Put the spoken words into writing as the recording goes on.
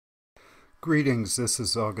Greetings, this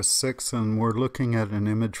is August 6th and we're looking at an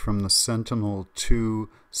image from the Sentinel2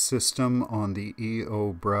 system on the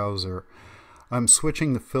EO browser. I'm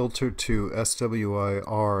switching the filter to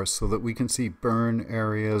SWIR so that we can see burn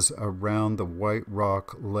areas around the White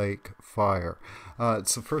Rock Lake fire.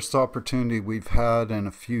 It's the first opportunity we've had in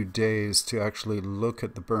a few days to actually look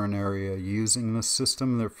at the burn area using this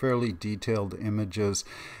system. They're fairly detailed images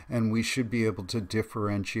and we should be able to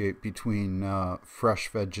differentiate between fresh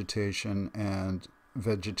vegetation and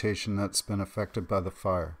vegetation that's been affected by the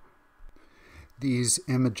fire. These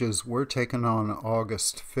images were taken on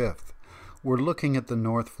August 5th. We're looking at the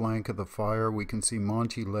north flank of the fire. We can see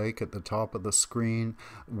Monte Lake at the top of the screen.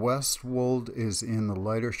 Westwold is in the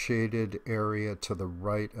lighter shaded area to the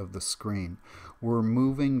right of the screen. We're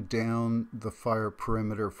moving down the fire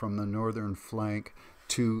perimeter from the northern flank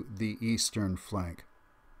to the eastern flank.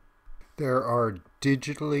 There are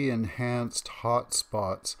digitally enhanced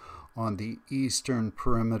hotspots on the eastern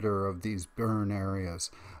perimeter of these burn areas.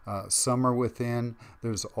 Some are within.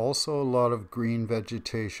 There's also a lot of green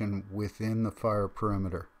vegetation within the fire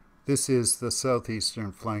perimeter. This is the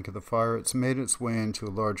southeastern flank of the fire. It's made its way into a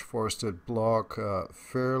large forested block,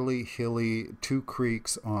 fairly hilly, two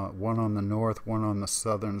creeks, one on the north, one on the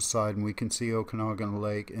southern side, and we can see Okanagan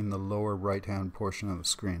Lake in the lower right-hand portion of the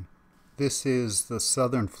screen. This is the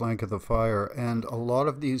southern flank of the fire, and a lot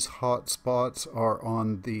of these hot spots are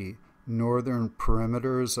on the northern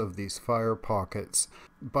perimeters of these fire pockets.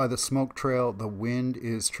 By the smoke trail, the wind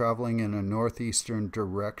is traveling in a northeastern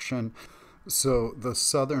direction, so the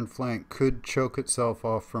southern flank could choke itself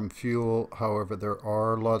off from fuel. However, there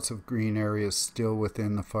are lots of green areas still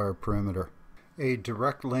within the fire perimeter. A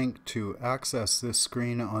direct link to access this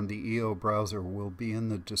screen on the EO browser will be in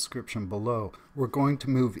the description below. We're going to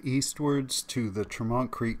move eastwards to the Tremont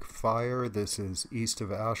Creek fire. This is east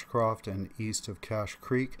of Ashcroft and east of Cache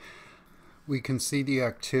Creek. We can see the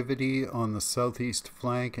activity on the southeast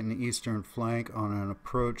flank and eastern flank on an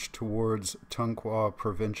approach towards Tonquah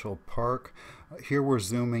Provincial Park. Here we're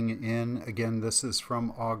zooming in. Again, this is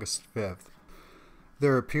from August 5th.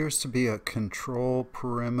 There appears to be a control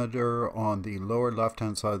perimeter on the lower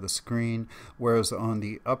left-hand side of the screen, whereas on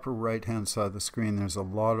the upper right-hand side of the screen there's a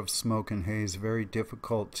lot of smoke and haze. Very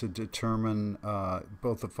difficult to determine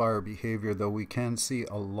both the fire behavior, though we can see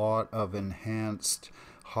a lot of enhanced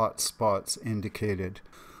hot spots indicated.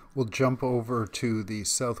 We'll jump over to the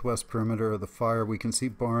southwest perimeter of the fire. We can see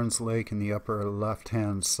Barnes Lake in the upper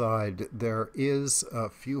left-hand side. There is a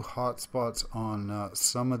few hot spots on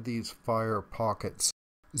some of these fire pockets.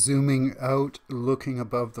 Zooming out, looking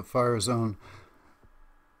above the fire zone,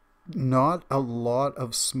 not a lot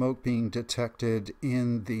of smoke being detected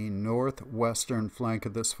in the northwestern flank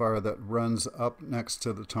of this fire that runs up next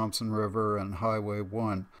to the Thompson River and Highway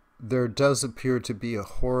 1. There does appear to be a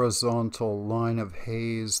horizontal line of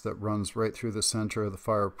haze that runs right through the center of the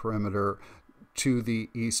fire perimeter to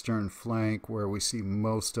the eastern flank where we see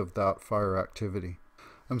most of that fire activity.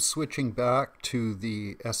 I'm switching back to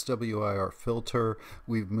the SWIR filter.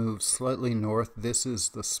 We've moved slightly north. This is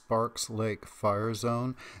the Sparks Lake fire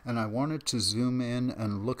zone, and I wanted to zoom in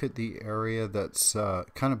and look at the area that's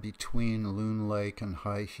kind of between Loon Lake and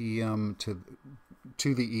High Heum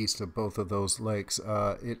to the east of both of those lakes.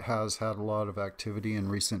 It has had a lot of activity in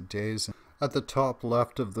recent days. At the top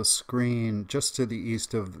left of the screen, just to the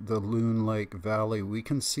east of the Loon Lake Valley, we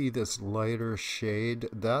can see this lighter shade.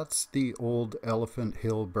 That's the old Elephant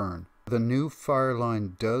Hill burn. The new fire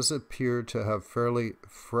line does appear to have fairly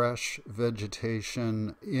fresh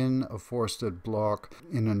vegetation in a forested block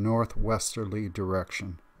in a northwesterly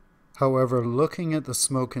direction. However, looking at the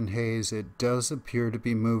smoke and haze, it does appear to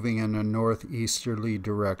be moving in a northeasterly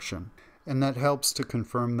direction. And that helps to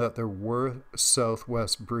confirm that there were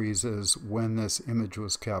southwest breezes when this image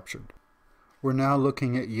was captured. We're now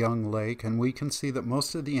looking at Young Lake, and we can see that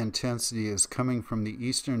most of the intensity is coming from the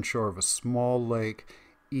eastern shore of a small lake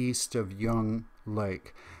east of Young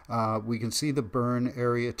Lake. We can see the burn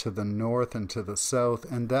area to the north and to the south,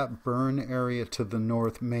 and that burn area to the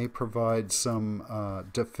north may provide some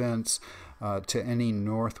defense to any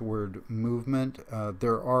northward movement.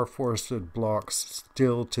 There are forested blocks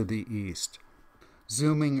still to the east.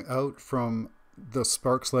 Zooming out from the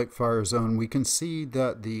Sparks Lake fire zone, we can see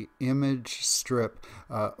that the image strip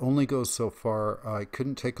only goes so far. I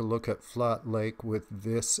couldn't take a look at Flat Lake with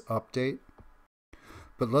this update.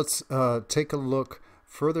 But let's take a look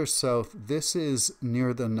Further south, this is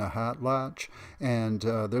near the Nahatlatch, and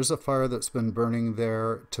there's a fire that's been burning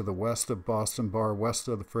there to the west of Boston Bar, west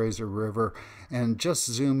of the Fraser River. And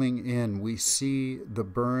just zooming in, we see the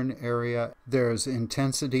burn area. There's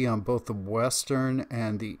intensity on both the western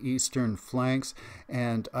and the eastern flanks,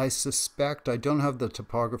 and I suspect, I don't have the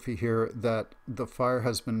topography here, that the fire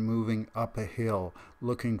has been moving up a hill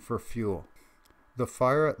looking for fuel. The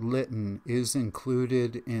fire at Lytton is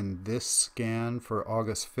included in this scan for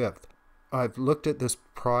August 5th. I've looked at this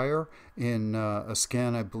prior in a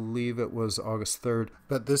scan, I believe it was August 3rd,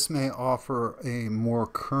 but this may offer a more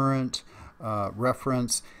current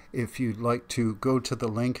reference. If you'd like to go to the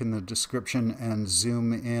link in the description and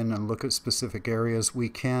zoom in and look at specific areas, we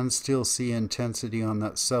can still see intensity on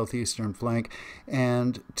that southeastern flank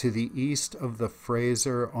and to the east of the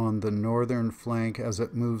Fraser on the northern flank as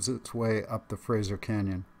it moves its way up the Fraser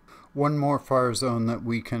Canyon. One more fire zone that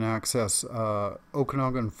we can access,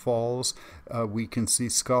 Okanagan Falls. We can see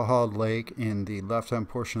Okanagan Lake in the left-hand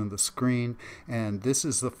portion of the screen, and this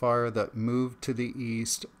is the fire that moved to the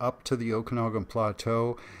east up to the Okanagan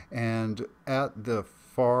Plateau, and at the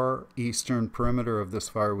far eastern perimeter of this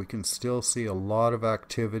fire we can still see a lot of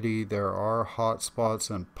activity. There are hot spots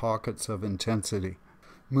and pockets of intensity.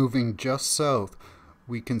 Moving just south,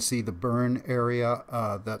 we can see the burn area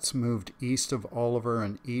that's moved east of Oliver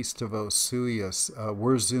and east of Osoyoos.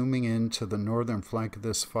 We're zooming into the northern flank of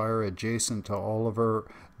this fire adjacent to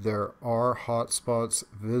Oliver. There are hot spots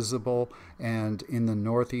visible, and in the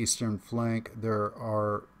northeastern flank there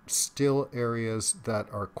are still areas that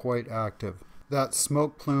are quite active. That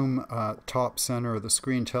smoke plume top center of the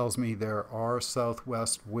screen tells me there are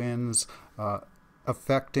southwest winds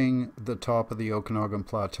affecting the top of the Okanagan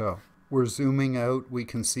Plateau. We're zooming out, we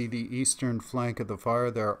can see the eastern flank of the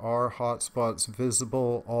fire. There are hot spots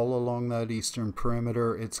visible all along that eastern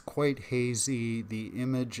perimeter. It's quite hazy, the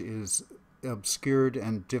image is obscured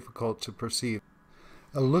and difficult to perceive.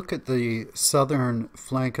 A look at the southern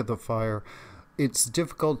flank of the fire. It's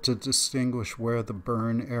difficult to distinguish where the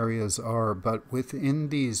burn areas are, but within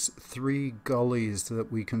these three gullies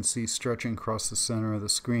that we can see stretching across the center of the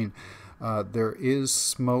screen, there is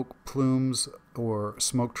smoke plumes or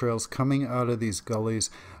smoke trails coming out of these gullies.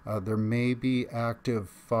 There may be active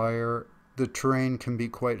fire. The terrain can be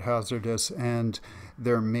quite hazardous, and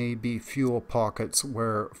there may be fuel pockets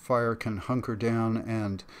where fire can hunker down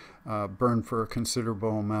and burn for a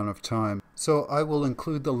considerable amount of time. So I will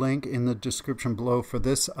include the link in the description below for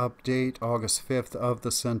this update, August 5th, of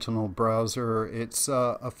the Sentinel browser. It's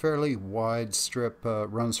a fairly wide strip,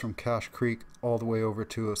 runs from Cache Creek all the way over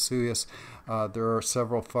to Osoyoos. There are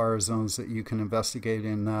several fire zones that you can investigate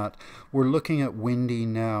in that. We're looking at Windy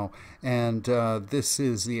now, and this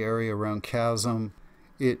is the area around Chasm.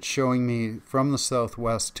 It's showing me from the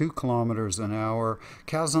southwest 2 kilometers an hour.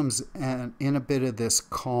 Chasm's in a bit of this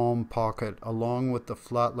calm pocket along with the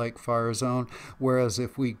Flat Lake fire zone, whereas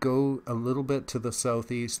if we go a little bit to the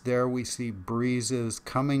southeast, there we see breezes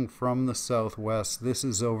coming from the southwest. This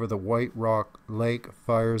is over the White Rock Lake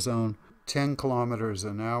fire zone. 10 kilometers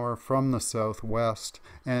an hour from the southwest.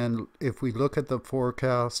 And if we look at the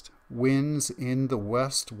forecast, winds in the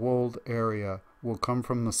West Wold area will come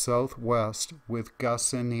from the southwest with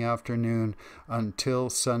gusts in the afternoon until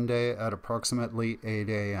Sunday at approximately 8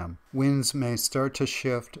 a.m. Winds may start to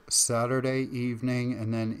shift Saturday evening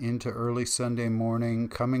and then into early Sunday morning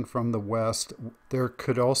coming from the west. There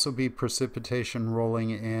could also be precipitation rolling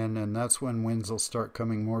in, and that's when winds will start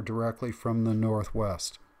coming more directly from the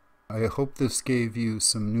northwest. I hope this gave you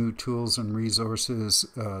some new tools and resources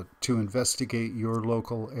to investigate your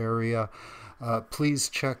local area. Please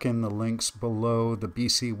check in the links below the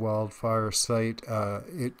BC Wildfire site.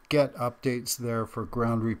 Get updates there for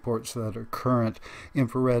ground reports that are current.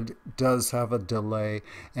 Infrared does have a delay,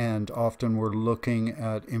 and often we're looking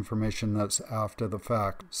at information that's after the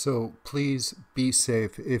fact. So please be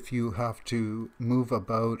safe if you have to move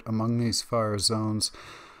about among these fire zones.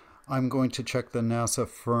 I'm going to check the NASA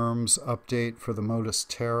firm's update for the Modus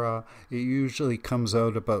Terra. It usually comes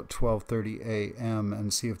out about 12:30 a.m.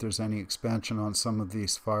 and see if there's any expansion on some of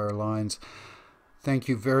these fire lines. Thank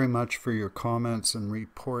you very much for your comments and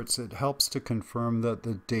reports. It helps to confirm that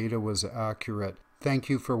the data was accurate. Thank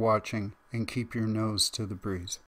you for watching, and keep your nose to the breeze.